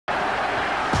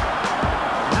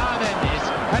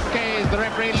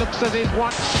referee looks at his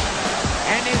watch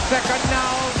and his second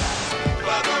now.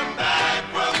 Welcome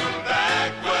back, welcome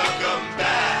back, welcome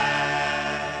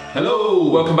back. Hello,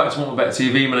 welcome back to WantMyBet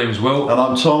TV. My name is Will. And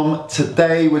I'm Tom.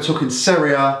 Today we're talking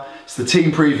Serie A. It's the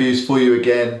team previews for you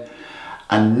again.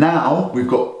 And now we've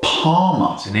got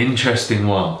Parma. It's an interesting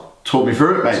one. Talk me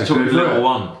through it, mate. It's a good little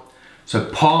one. So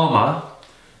Parma,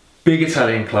 big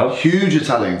Italian club. Huge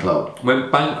Italian club.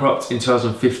 Went bankrupt in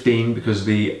 2015 because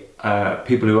the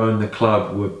people who owned the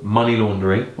club were money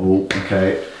laundering. Oh,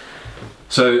 okay.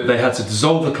 So they had to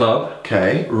dissolve the club,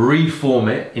 Okay. reform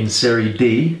it in Serie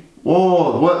D.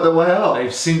 Whoa, work their way up.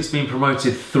 They've since been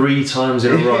promoted 3 times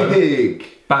in a row, Big.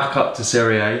 back up to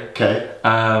Serie A. Okay.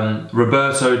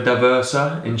 Roberto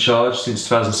D'Aversa in charge since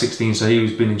 2016, so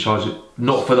he's been in charge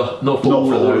not for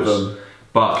all of them,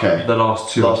 but Okay. the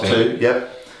last two. Last two, yep.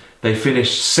 They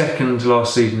finished second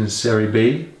last season in Serie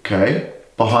B. Okay.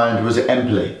 Behind, was it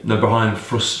Empoli? No, behind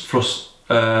just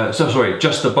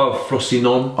above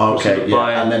Frosinone. Okay,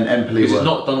 yeah. And then Empoli because were... it's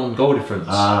not done on goal difference.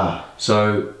 Ah.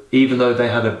 So even though they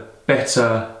had a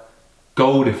better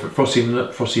goal difference,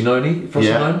 Frosinone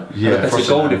Yeah, had a better Frosinone.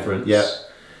 goal difference. Yeah.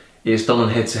 It's done on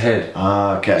head to head.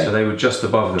 Ah, okay. So they were just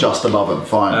above them. Just above them,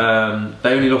 fine.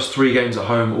 They only lost 3 games at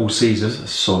home all season.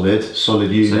 Solid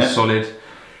unit. So solid.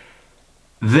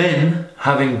 Then,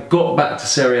 having got back to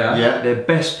Serie A, Yeah. their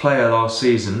best player last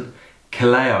season,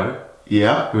 Calaio,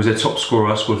 Yeah. who was their top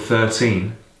scorer, scored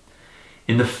 13.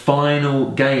 In the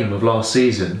final game of last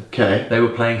season, Okay. they were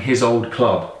playing his old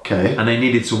club. Okay. And they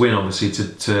needed to win, obviously,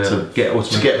 to get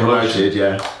automatic promoted,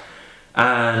 yeah.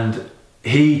 And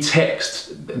he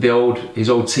texted his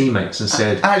old teammates and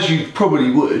said, As you probably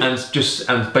would.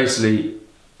 and basically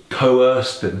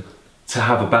coerced them to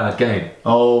have a bad game.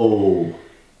 Oh.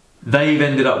 They've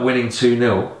ended up winning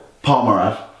 2-0.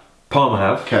 Parma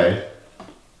have. Okay.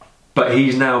 But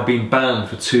he's now been banned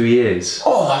for 2 years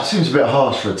Oh, that seems a bit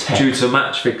harsh for a text. due to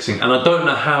match fixing. And I don't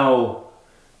know how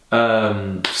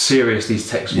serious these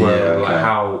texts were, Yeah, okay. like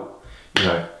how,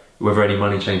 whether any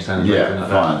money changed hands or anything Yeah,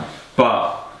 like fine. that.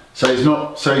 But So he's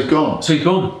gone. so he's gone.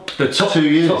 The top 2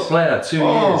 years. top player, 2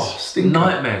 Oh, years. stinker.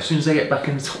 Nightmare as soon as they get back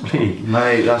in the top league.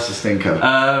 Mate, that's a stinker.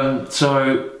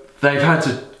 So they've had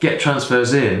to get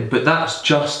transfers in, but that's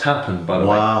just happened, by the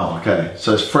way. Wow, okay.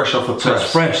 So it's fresh off the So press.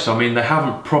 it's fresh. I mean, they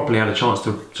haven't properly had a chance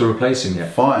to replace him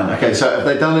yet. Fine, okay. So have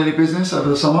they done any business over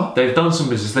the summer? They've done some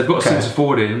business. They've got a Okay. centre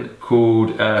forward in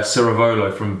called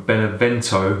Ceravolo from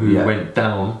Benevento, who Yeah. went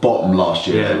down. Bottom last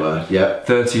year Yeah. they were, yeah.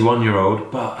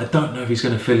 31-year-old, but I don't know if he's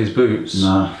going to fill his boots.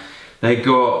 No. They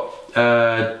got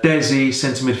Dezi,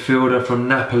 centre midfielder from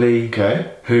Napoli, Okay.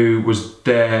 who was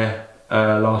there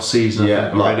last season. I Yeah,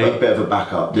 think, like already. a bit of a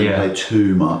backup, didn't play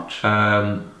too much.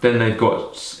 Then they've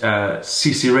got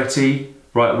Ciciretti,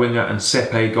 right winger, and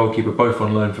Sepe, goalkeeper, both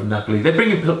on loan from Napoli. They're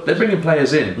bringing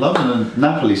players in. Loving the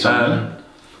Napoli something.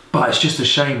 But it's just a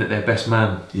shame that their best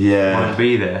man Yeah. won't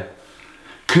be there.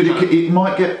 It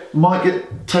might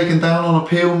get taken down on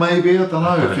appeal maybe, I don't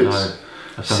know if it's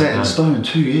set in stone,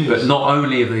 2 years. But not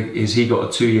only has he got a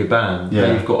 2-year ban, Yeah.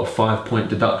 they've got a 5-point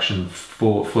deduction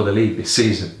for the league this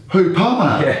season. Who,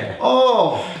 Parma? Yeah.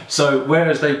 Oh! So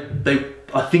whereas I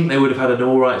think they would have had an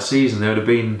alright season, they would have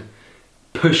been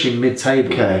pushing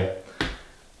mid-table. Okay.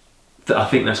 I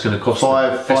think that's going to cost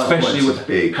Five them, especially points with is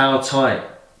big. how tight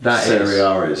that is. Serie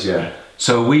A is, yeah.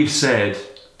 So we've said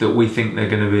that we think they're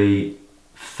going to be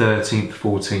 13th,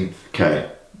 14th. Okay.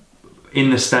 In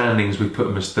the standings, we put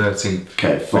them as 13th.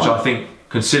 Okay, fine. Which I think,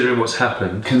 considering what's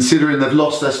happened, Considering they've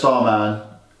lost their star man,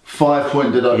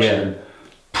 5-point deduction,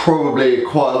 probably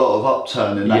quite a lot of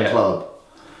upturn in that club.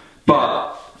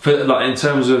 but for in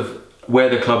terms of where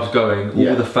the club's going, all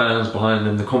Yeah. the fans behind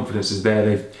them, the confidence is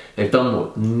there. They've done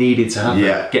what needed to happen.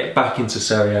 Yeah. Get back into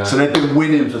Serie A. So they've been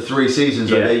winning for 3 seasons,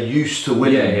 Yeah. and they're used to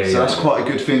winning. Yeah, so that's quite a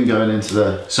good thing going into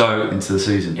the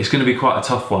season. It's going to be quite a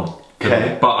tough one.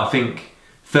 Okay. But I think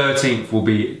 13th will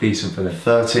be decent for them.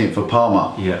 13th for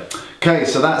Parma. Yeah. Okay,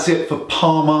 so that's it for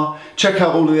Parma. Check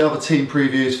out all of the other team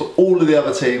previews for all of the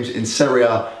other teams in Serie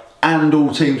A and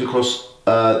all teams across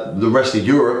the rest of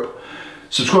Europe.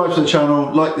 Subscribe to the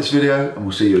channel, like this video, and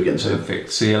we'll see you again soon.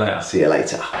 Perfect. See you later. See you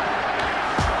later.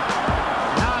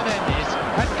 Now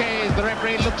then, the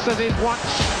referee looks at his watch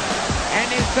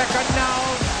and his second now.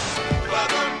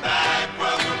 Welcome